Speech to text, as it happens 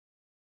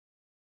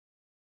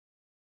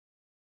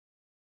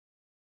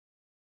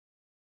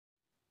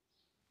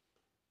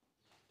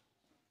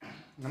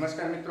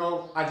નમસ્કાર મિત્રો,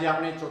 આજે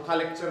આપણે ચોથા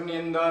લેક્ચરની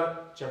અંદર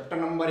ચેપ્ટર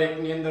નંબર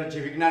 1 ની અંદર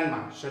જીવ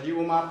વિજ્ઞાનમાં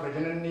સજીવોમાં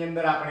પ્રજનનની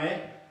અંદર આપણે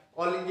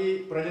અલિંગી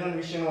પ્રજનન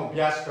વિશેનો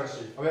અભ્યાસ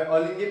કરશું. હવે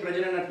અલિંગી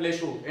પ્રજનન એટલે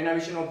શું એના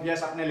વિશેનો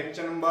અભ્યાસ આપણે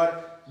લેક્ચર નંબર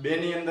 2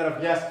 ની અંદર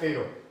અભ્યાસ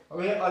કર્યો.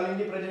 હવે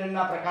અલિંગી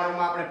પ્રજનનના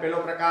પ્રકારોમાં આપણે પહેલો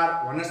પ્રકાર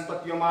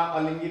વનસ્પતિઓમાં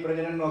અલિંગી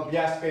પ્રજનનનો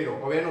અભ્યાસ કર્યો.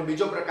 હવે એનો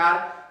બીજો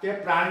પ્રકાર કે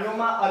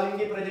પ્રાણીઓમાં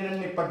અલિંગી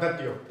પ્રજનનની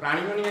પદ્ધતિઓ.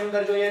 પ્રાણીઓની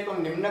અંદર જોઈએ તો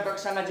નિમ્ન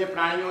કક્ષાના જે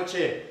પ્રાણીઓ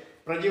છે,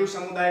 પ્રજીવ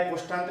સમુદાય,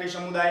 કોષ્ઠાંતરી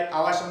સમુદાય,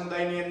 આવા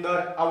સમુદાયની અંદર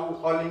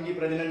આવું અલિંગી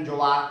પ્રજનન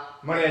જોવા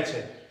મળે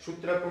છે.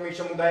 સૂત્રકૃમિ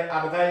સમુદાય,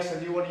 આ બધા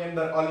સજીવોની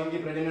અંદર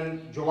અલિંગી પ્રજનન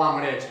જોવા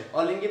મળે છે.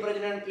 અલિંગી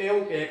પ્રજનન એટલે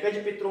એવું કે એક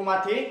જ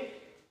પિતૃમાંથી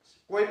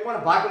કોઈ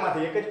પણ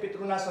ભાગમાંથી, એક જ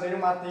પિતૃના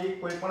શરીરમાંથી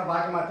કોઈ પણ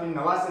ભાગમાંથી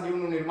નવા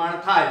સજીવનું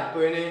નિર્માણ થાય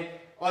તો એને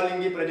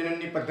અલિંગી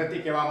પ્રજનનની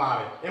પદ્ધતિ કહેવામાં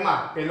આવે.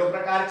 એમાં પહેલો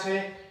પ્રકાર છે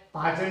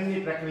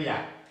ભાજનની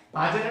પ્રક્રિયા.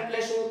 ભાજન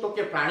એટલે શું? તો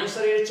કે પ્રાણી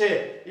શરીર છે,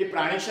 એ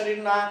પ્રાણી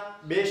શરીરના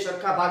બે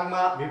સરખા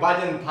ભાગમાં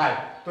વિભાજન થાય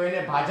તો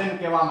એને ભાજન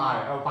કહેવામાં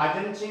આવે. હવે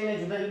ભાજન છે એને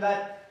જુદા જુદા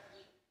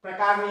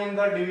પ્રકારની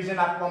અંદર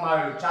ડિવિઝન આપવામાં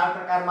આવેલું, 4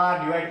 પ્રકારમાં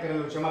ડિવાઈડ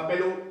કરેલું છે. એમાં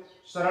પહેલું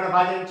સરળ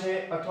ભાજન છે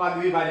અથવા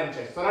દ્વિભાજન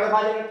છે. સરળ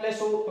ભાજન એટલે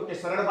શું? તો કે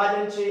સરળ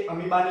ભાજન છે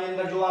અમીબાની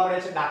અંદર જોવા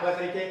મળે છે. દાખલા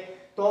તરીકે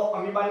તો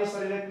અમીબાની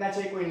શરીર રચના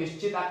છે કોઈ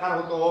નિશ્ચિત આકાર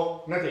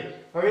હોતો નથી.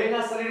 હવે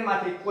એના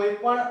શરીરમાંથી કોઈ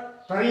પણ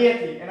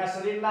ધરીએથી એના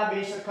શરીરના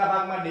બે સરખા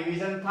ભાગમાં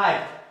ડિવિઝન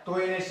થાય તો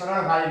એને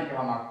સરળ ભાજન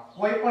કહેવામાં આવે.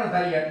 કોઈ પણ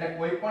ધરીય એટલે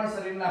કોઈ પણ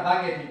શરીરના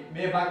ભાગેથી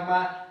બે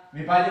ભાગમાં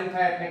વિભાજન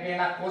થાય એટલે કે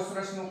એના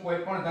કોષરસનું કોઈ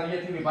પણ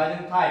ધરીયથી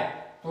વિભાજન થાય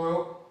તો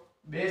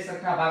બે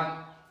સરખા ભાગ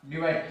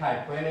ડિવાઈડ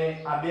થાય તો એને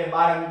આ બે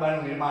બાળ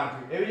અમીબાનું નિર્માણ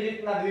થયું. એવી જ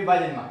રીતના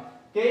દ્વિભાજનમાં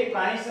કે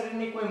પ્રાણી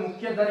શરીરની કોઈ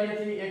મુખ્ય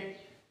ધરીયથી એક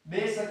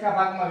બે સરખા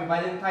ભાગમાં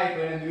વિભાજન થાય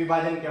તો એને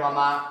દ્વિભાજન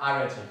કહેવામાં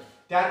આવે છે.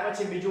 ત્યાર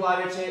પછી બીજું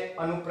આવે છે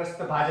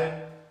અનુપ્રસ્થ ભાજન.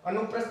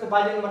 અનુપ્રસ્થ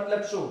ભાજન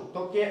મતલબ શું?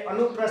 તો કે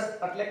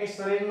અનુપ્રસ્થ એટલે કે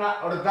શરીરના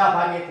અડધા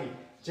ભાગેથી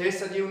જે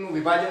સજીવનું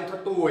વિભાજન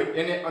થતું હોય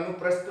એને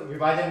અનુપ્રસ્થ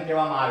વિભાજન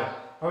કહેવામાં આવે.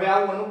 હવે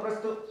આવું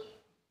અનુપ્રસ્થ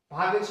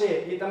ભાગ છે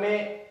એ તમે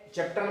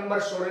ચેપ્ટર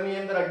નંબર 16 ની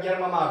અંદર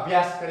 11 માં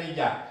અભ્યાસ કરી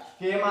ગયા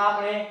કે એમાં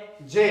આપણે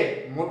જે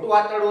મોટું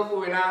આંતરડું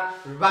હતું એના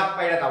વિભાગ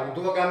પાડ્યા હતા,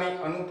 ઉર્ધ્વગામી,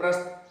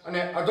 અનુપ્રસ્થ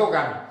અને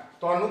અધોગામી.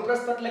 તો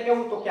અનુપ્રસ્થ એટલે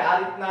કેવું? તો કે આ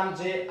રીતના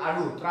જે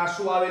આડું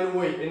ત્રાંસું આવેલું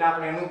હોય એને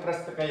આપણે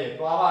અનુપ્રસ્થ કહીએ.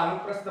 તો આવા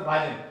અનુપ્રસ્થ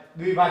ભાજન,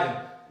 દ્વિભાજન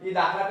એ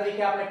દાખલા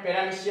તરીકે આપણે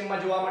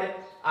પેરામિશિયમમાં જોવા મળે.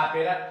 આ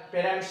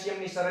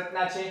પેરામિશિયમની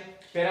સંરચના છે.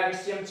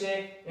 પેરામિશિયમ છે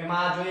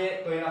એમાં જોઈએ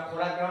તો એના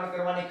ખોરાક ગ્રહણ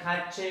કરવાની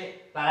ખાંચ છે,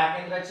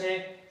 તારાકેન્દ્ર છે,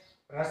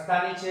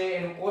 રસ્તાની છે,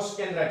 એનું કોષ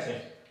કેન્દ્ર છે.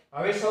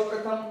 હવે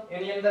સૌપ્રથમ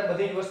એની અંદર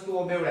બધી જ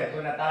વસ્તુઓ બેવડાય તો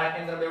એના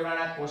તારાકેન્દ્ર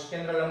બેવડાના, કોષ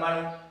કેન્દ્ર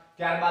લંબાણું.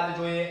 ત્યારબાદ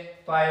જોઈએ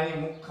તો આ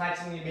એની મુખ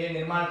ખાંચની બે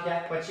નિર્માણ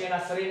થયા. પછી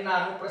એના શરીરના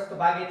અનુપ્રસ્થ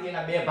ભાગેથી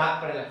એના બે ભાગ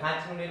પડેલા,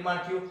 ખાંચનું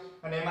નિર્માણ થયું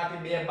અને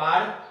એમાંથી બે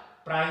બાળ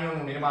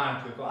પ્રાણીઓનું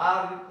નિર્માણ થયું. તો આ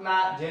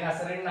રીતના જેના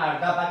શરીરના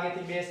અડધા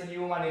ભાગેથી બે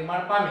સજીવોમાં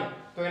નિર્માણ પામી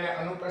તો એને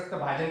અનુપ્રસ્થ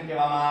ભાજન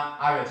કહેવામાં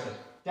આવે છે.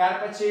 ત્યાર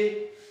પછી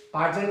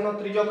ભાજનનો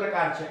ત્રીજો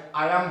પ્રકાર છે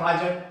આયામ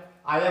ભાજન.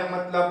 આયામ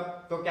મતલબ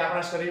તો કે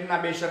આપણા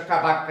શરીરના બે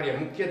સરખા ભાગ કરીએ,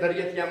 મુખ્ય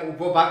ધરીયથી આમ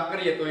ઊભો ભાગ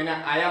કરીએ તો એને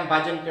આયામ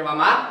ભાજન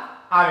કહેવામાં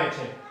આવે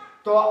છે.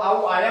 તો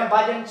આવું આયામ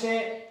ભાજન છે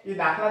એ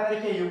દાખલા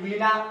તરીકે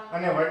યુગ્લિના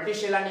અને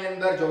વર્ટિસેલાની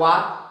અંદર જોવા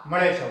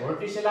મળે છે.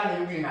 વર્ટિસેલા અને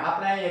યુગ્લિના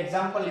આપણે અહીં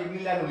એક્ઝામ્પલ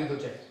યુગ્લિનાનું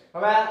લીધું છે.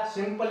 હવે આ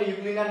સિમ્પલ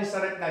યુગ્લિનાની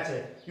સંરચના છે.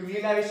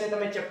 યુગ્લિના વિશે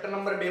તમે ચેપ્ટર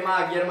નંબર 2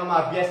 માં 11 માં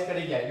અભ્યાસ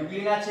કરી ગયા.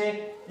 યુગ્લિના છે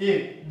એ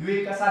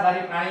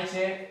દ્વિકશાધારી પ્રાણી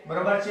છે,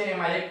 બરોબર છે.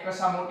 એમાં એક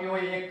કશા મોટી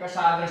હોય, એક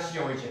કશા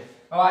અદ્રશ્ય હોય છે.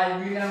 હવે આ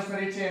યુગ્લિનાનું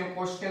શરીર છે, એનું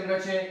કોષ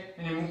કેન્દ્ર છે,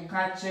 એની મુખ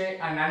ખાંચ છે,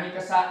 આ નાની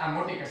કશા, આ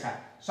મોટી કશા.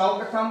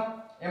 સૌપ્રથમ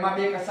એમાં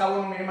બે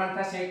કશાઓનું નિર્માણ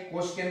થશે,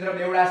 કોષ કેન્દ્ર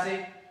બેવડાશે,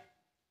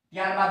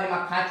 ત્યારબાદ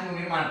એમાં ખાંચનું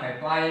નિર્માણ થાય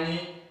તો આ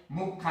એની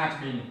મુખ ખાંચ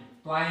બની.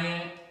 તો આ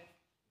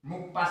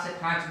મુખ પાસે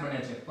ખાંચ બને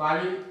છે. તો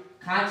આવી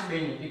ખાંચ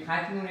બની, એ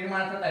ખાંચનું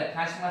નિર્માણ થતા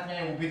ખાંચમાંથી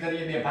અહીં ઊભી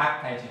ધરીએ બે ભાગ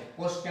થાય છે,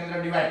 કોષ કેન્દ્ર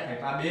ડિવાઈડ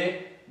થાય તો આ બે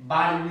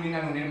બાળ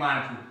યુગ્લિનાનું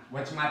નિર્માણ થયું.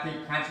 વચમાંથી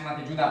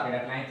ખાંચમાંથી જુદા પડ્યા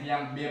એટલે અહીંથી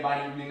આમ બે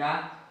બાળ યુગ્લિના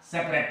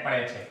સેપરેટ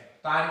પડે છે.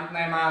 તો આ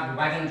રીતના એમાં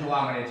વિભાજન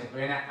જોવા મળે છે તો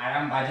એને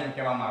આયામ ભાજન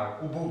કહેવામાં આવે,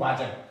 ઊભું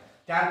ભાજન.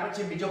 ત્યાર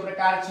પછી બીજો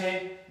પ્રકાર છે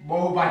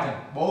બહુભાજન.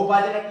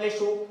 બહુભાજન એટલે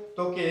શું?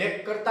 તો કે એક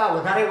કરતા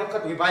વધારે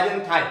વખત વિભાજન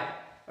થાય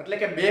એટલે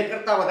કે બે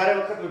કરતા વધારે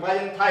વખત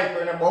વિભાજન થાય તો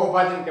એને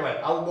બહુભાજન કહેવાય.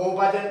 આવું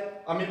બહુભાજન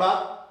અમીબા,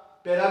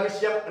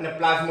 પેરામિશિયમ અને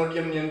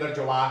પ્લાઝ્મોડિયમની અંદર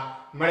જોવા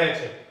મળે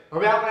છે.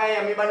 હવે આપણે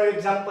અહીં અમીબાનું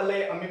એક્ઝામ્પલ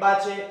લઈએ. અમીબા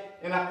છે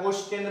એના કોષ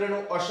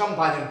કેન્દ્રનું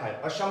અસમભાજન થાય.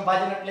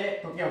 અસમભાજન એટલે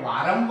તો કે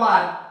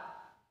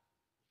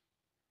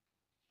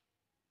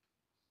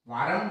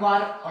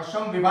વારંવાર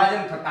અસમ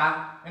વિભાજન થતા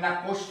એના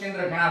કોષ કેન્દ્ર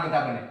ઘણા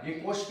બધા બને. એ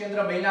કોષ કેન્દ્ર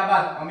બન્યા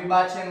બાદ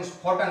અમીબા છે એનું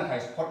સ્ફોટન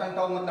થાય. સ્ફોટન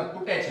થવું મતલબ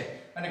તૂટે છે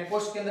અને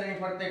કોષ કેન્દ્રની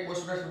ફરતે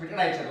કોષરસ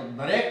વીંટળાય છે. તો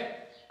દરેક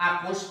આ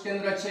કોષ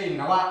કેન્દ્ર છે એ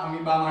નવા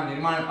અમીબામાં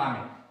નિર્માણ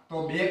પામે. તો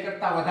બે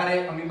કરતા વધારે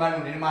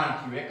અમીબાનું નિર્માણ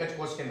થયું એક જ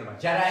કોષ કેન્દ્રમાં.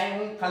 જ્યારે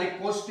અહીં ખાલી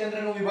કોષ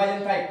કેન્દ્રનું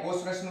વિભાજન થાય,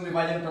 કોષરસનું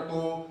વિભાજન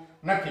થતું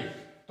નથી.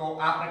 તો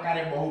આ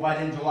પ્રકારે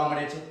બહુભાજન જોવા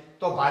મળે છે.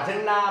 તો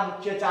ભાજનના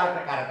મુખ્ય 4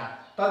 પ્રકાર હતા.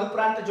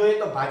 તદુપરાંત જોઈએ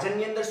તો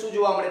ભાજનની અંદર શું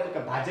જોવા મળે? તો કે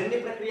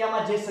ભાજનની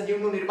પ્રક્રિયામાં જે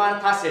સજીવનું નિર્માણ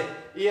થશે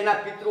એ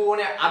એના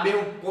પિતૃઓને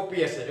આબેહૂબ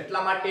કોપી હશે,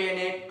 એટલા માટે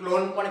એને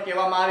ક્લોન પણ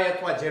કહેવામાં આવે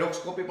અથવા ઝેરોક્સ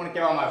કોપી પણ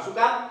કહેવામાં આવે. શું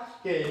કામ?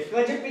 કે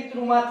એક જ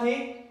પિતૃમાંથી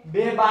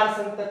બે બાળ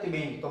સંતતિ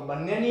બની, તો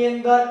બંનેની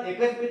અંદર એક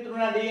જ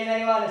પિતૃના ડીએનએ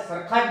આવ્યા અને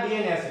સરખા જ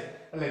ડીએનએ હશે,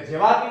 એટલે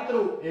જેવા પિતૃ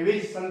એવી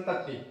જ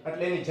સંતતિ,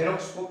 એટલે એની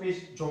ઝેરોક્સ કોપી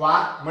જોવા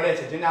મળે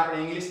છે, જેને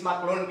આપણે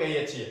ઇંગ્લિશમાં ક્લોન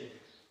કહીએ છીએ.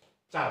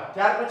 ચાલો,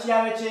 ત્યાર પછી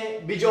આવે છે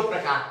બીજો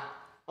પ્રકાર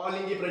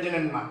અલિંગી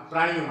પ્રજનનમાં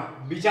પ્રાણીઓમાં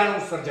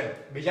બીજાણુ સર્જન.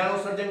 બીજાણુ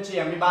સર્જન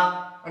છે અમીબા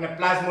અને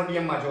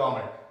પ્લાઝ્મોડિયમમાં જોવા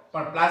મળે,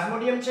 પણ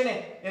પ્લાઝ્મોડિયમ છે ને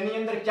એની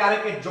અંદર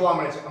ક્યારેક જ જોવા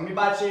મળે છે.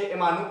 અમીબા છે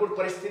એમાં અનુકૂળ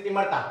પરિસ્થિતિ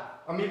મળતા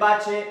અમીબા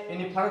છે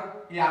એની ફરક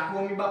એ આખું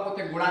અમીબા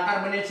પોતે ગોળાકાર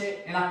બને છે,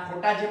 એના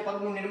ખોટા જે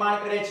પગનું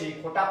નિર્માણ કરે છે એ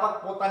ખોટા પગ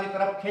પોતાની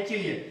તરફ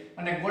ખેંચી લે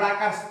અને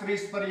ગોળાકાર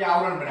ત્રિસ્તરીય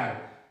આવરણ બનાવે.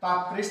 તો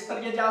આ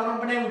ત્રિસ્તરીય જે આવરણ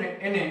બનાવ્યું ને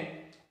એને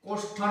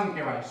કોષ્ઠણ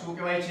કહેવાય. શું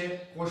કહેવાય છે?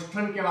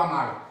 કોષ્ઠણ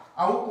કહેવામાં આવે.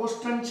 આવું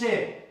કોષ્ઠણ છે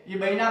એ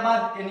બન્યા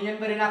બાદ એની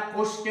અંદર એના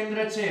કોષ કેન્દ્ર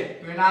છે,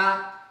 તો એના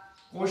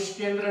કોષ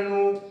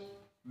કેન્દ્રનું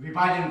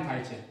વિભાજન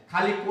થાય છે.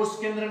 ખાલી કોષ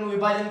કેન્દ્રનું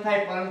વિભાજન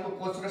થાય પરંતુ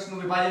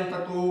કોષરસનું વિભાજન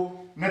થતું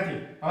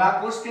નથી. હવે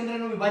આ કોષ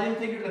કેન્દ્રનું વિભાજન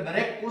થઈ ગયું એટલે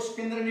દરેક કોષ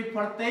કેન્દ્રની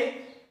ફરતે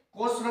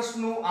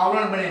કોષરસનું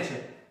આવરણ બને છે,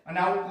 અને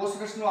આવું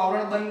કોષરસનું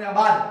આવરણ બન્યા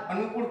બાદ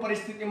અનુકૂળ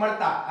પરિસ્થિતિ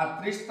મળતા આ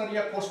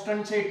ત્રિસ્તરીય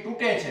કોષ્ઠણ છે એ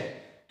તૂટે છે.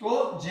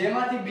 તો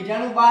જેમાંથી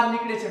બીજાણુ બહાર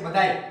નીકળે છે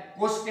બધાય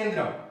કોષ કેન્દ્ર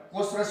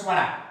કોષરસ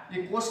વાળા,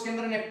 એ કોષ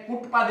કેન્દ્રને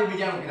કૂટપાદી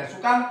બીજાણુ કહેવાય.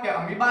 શું કામ? કે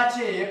અમીબા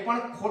છે એ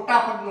પણ ખોટા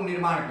પગનું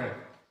નિર્માણ કરે,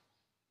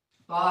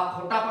 તો આ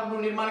ખોટા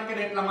પગનું નિર્માણ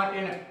કરે એટલા માટે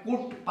એને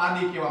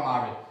કૂટપાદી કહેવામાં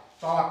આવે.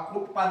 તો આવા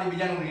કૂટપાદી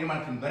બીજાણુનું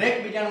નિર્માણ થયું.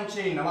 દરેક બીજાણુ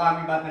છે એ નવા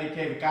અમીબા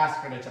તરીકે વિકાસ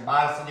કરે છે,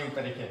 બાળ સજીવ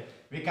તરીકે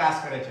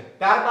વિકાસ કરે છે.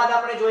 ત્યારબાદ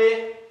આપણે જોઈએ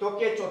તો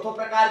કે ચોથો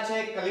પ્રકાર છે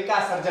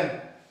કલિકા સર્જન.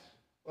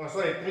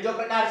 ત્રીજો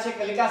પ્રકાર છે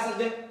કલિકા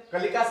સર્જન.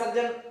 કલિકા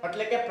સર્જન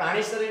એટલે કે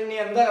પ્રાણી શરીરની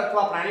અંદર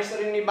અથવા પ્રાણી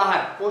શરીરની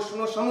બહાર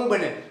કોષનો સમૂહ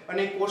બને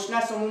અને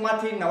કોષના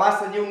સમૂહમાંથી નવા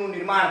સજીવનું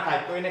નિર્માણ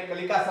થાય, તો એને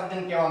કલિકા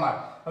સર્જન કહેવામાં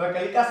આવે. હવે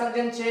કલિકા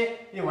સર્જન છે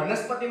એ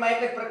વનસ્પતિમાં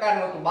એક જ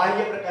પ્રકારનું હતું,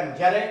 બાહ્ય પ્રકારનું.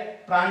 જ્યારે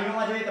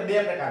પ્રાણીઓમાં જોઈએ તો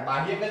બે પ્રકાર,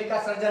 બાહ્ય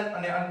કલિકા સર્જન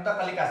અને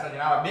અંતઃકલિકા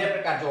સર્જન, આવા બે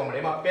પ્રકાર જોવા મળે.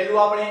 એમાં પહેલું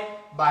આપણે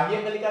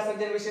બાહ્ય કલિકા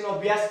સર્જન વિશેનો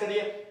અભ્યાસ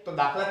કરીએ તો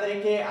દાખલા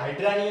તરીકે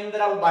હાઇડ્રાની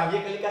અંદર આવું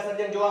બાહ્ય કલિકા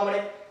સર્જન જોવા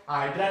મળે. આ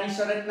હાઇડ્રાની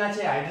સંરચના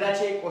છે, હાઇડ્રા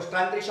છે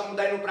કોષ્ઠાંતરી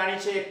સમુદાયનું પ્રાણી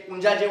છે,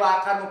 કુંજા જેવા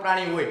આકારનું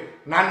પ્રાણી હોય,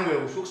 નાનું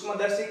એવું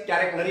સૂક્ષ્મદર્શી,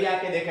 ક્યારેક નરી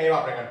આંખે દેખાય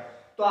એવા પ્રકાર.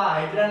 તો આ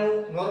હાઇડ્રાનું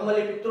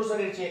નોર્મલી પિતૃ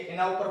શરીર છે,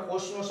 એના ઉપર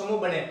કોષનો સમૂહ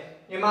બને,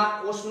 એમાં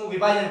કોષનું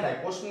વિભાજન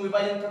થાય. કોષનું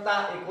વિભાજન થતા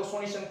એ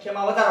કોષોની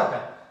સંખ્યામાં વધારો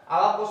થાય.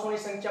 આવા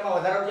કોષોની સંખ્યામાં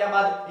વધારો થયા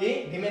બાદ એ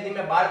ધીમે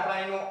ધીમે બાળ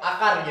પ્રાણીનો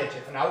આકાર લે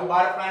છે, અને આવું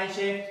બાળ પ્રાણી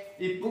છે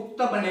એ પુખ્ત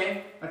બને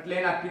એટલે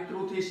એના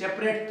પિતૃથી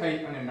સેપરેટ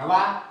થઈ અને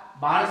નવા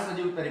બાળ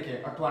સજીવ તરીકે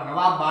અથવા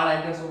નવા બાળ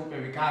આયડર સ્વરૂપે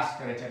વિકાસ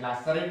કરે છે. એટલે આ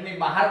શરીરની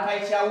બહાર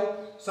થાય છે આવું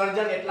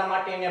સર્જન, એટલા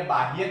માટે એને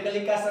બાહ્ય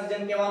કલિકા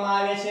સર્જન કહેવામાં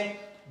આવે છે.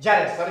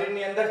 જ્યારે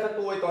શરીરની અંદર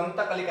થતું હોય તો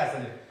અંતઃકલિકા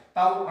સર્જન. તો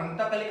આવું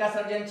અંતઃકલિકા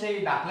સર્જન છે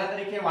એ દાખલા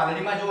તરીકે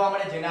વાદળીમાં જોવા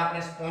મળે, જેને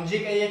આપણે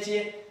સ્પોન્જી કહીએ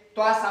છીએ.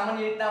 તો આ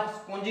સામાન્ય રીતના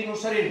સ્પોન્જીનું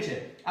શરીર છે.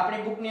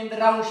 આપણી બુકની અંદર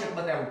રાઉન્ડ શેપ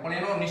બતાવ્યું, પણ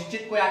એનો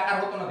નિશ્ચિત કોઈ આકાર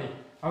હોતો નથી.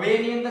 હવે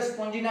એની અંદર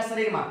સ્પોન્જીના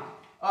શરીરમાં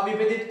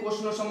અવિભેદિત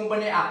કોષનો સમૂહ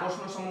બને, આ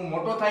કોષનો સમૂહ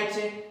મોટો થાય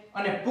છે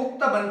અને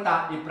પુખ્ત બનતા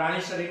એ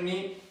પ્રાણી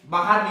શરીરની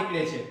બહાર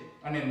નીકળે છે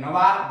અને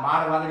નવા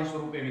બાળ વાદળી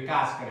સ્વરૂપે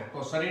વિકાસ કરે.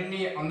 તો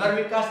શરીરની અંદર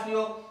વિકાસ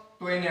થયો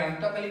તો એને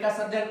અંતઃકલિકા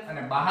સર્જન,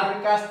 અને બહાર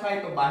વિકાસ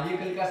થાય તો બાહ્ય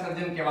કલિકા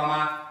સર્જન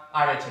કહેવામાં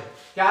આવે છે.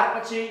 ત્યાર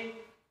પછી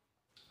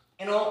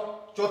એનો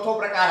ચોથો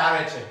પ્રકાર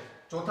આવે છે.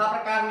 ચોથા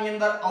પ્રકારની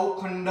અંદર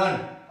અવખંડન.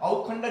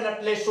 અવખંડન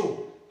એટલે શું?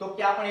 તો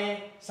કે આપણે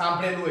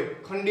સાંભળેલું હોય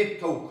ખંડિત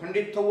થવું.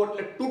 ખંડિત થવું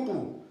એટલે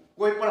તૂટવું,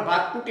 કોઈ પણ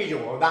ભાગ તૂટી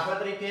જવો. દાખલા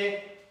તરીકે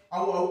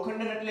આવું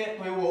અવખંડન એટલે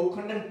તો એવું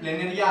અવખંડન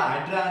પ્લેનેરિયા,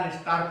 હાઇડ્રા અને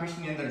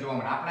સ્ટારફિશની અંદર જોવા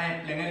મળે.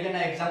 આપણે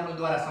પ્લેનેરિયાના એક્ઝામ્પલ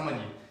દ્વારા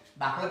સમજીએ.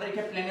 દાખલા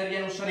તરીકે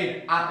પ્લેનેરિયાનું શરીર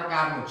આ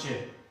પ્રકારનું છે.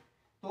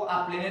 તો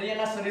આ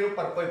પ્લેનેરિયાના શરીર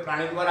ઉપર કોઈ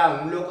પ્રાણી દ્વારા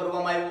હુમલો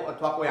કરવામાં આવ્યો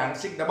અથવા કોઈ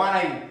આંશિક દબાણ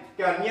આવ્યું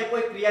કે અન્ય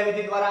કોઈ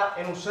ક્રિયાવિધિ દ્વારા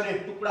એનું શરીર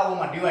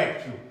ટુકડાઓમાં ડિવાઈડ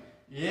થયું.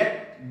 1,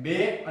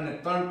 2 અને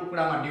 3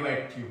 ટુકડામાં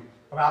ડિવાઈડ થયું.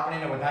 હવે આપણે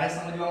એને વધારે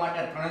સમજવા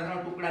માટે ત્રણે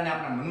ટુકડાને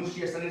આપણા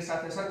મનુષ્ય શરીર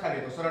સાથે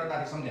સરખાવીએ તો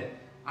સરળતાથી સમજાય.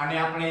 આને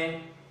આપણે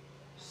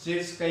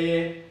શીર્ષ કહીએ,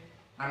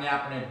 આને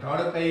આપણે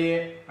ધડ કહીએ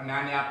અને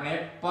આને આપણે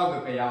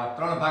પગ કહીએ. આવા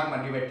 3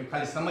 ભાગમાં ડિવાઈડ થયું.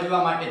 ખાલી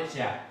સમજવા માટે જ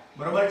છે આ,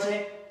 બરોબર છે?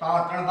 તો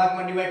આવા 3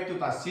 ભાગમાં ડિવાઈડ થયું.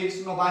 તો આ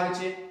શીર્ષનો ભાગ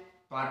છે,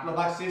 તો આટલો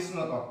ભાગ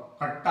શીર્ષનો હતો.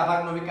 ઘટતા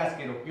ભાગનો વિકાસ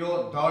કર્યો કયો?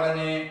 ધડ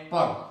અને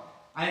પગ.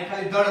 અહીં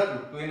ખાલી ધડ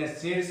હતું તો એને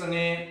શીર્ષ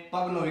અને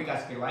પગનો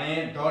વિકાસ કર્યો.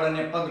 અહીં ધડ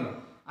અને પગનો.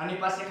 આની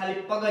પાસે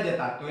ખાલી પગ જ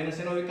હતા તો એને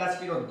શેનો વિકાસ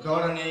કર્યો?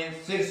 ધડ અને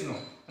શીર્ષનો.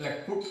 એટલે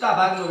ખૂટતા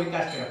ભાગનો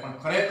વિકાસ કર્યો. પણ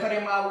ખરેખર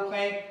એમાં આવું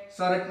કઈ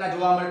સંરચના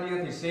જોવા મળતી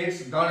નથી. શીર્ષ,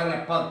 ધડ અને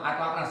પગ. આ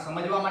તો આપણા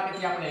સમજવા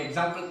માટેથી આપણે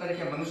એક્ઝામ્પલ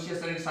તરીકે મનુષ્ય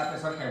શરીર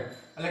સાથે સરખાવ્યું.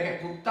 એટલે કે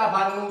ખૂટતા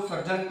ભાગનું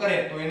સર્જન કરે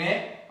તો એને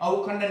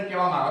અવખંડન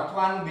કહેવામાં આવે.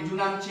 અથવા આનું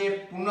બીજું નામ છે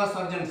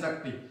પુનઃસર્જન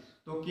શક્તિ.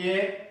 તો કે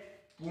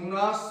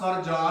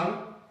પુનઃસર્જન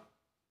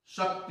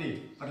શક્તિ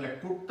એટલે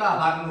ખૂટતા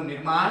ભાગનું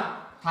નિર્માણ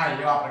થાય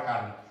એવા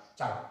પ્રકારની.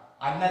 ચાલો,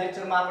 આજના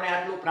લેક્ચરમાં આપણે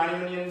આટલું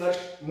પ્રાણીઓની અંદર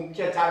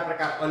મુખ્ય 4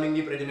 પ્રકાર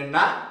અલિંગી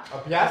પ્રજનનના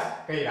અભ્યાસ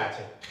કર્યા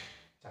છે.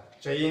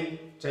 જય હિન્દ,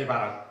 જય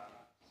ભારત.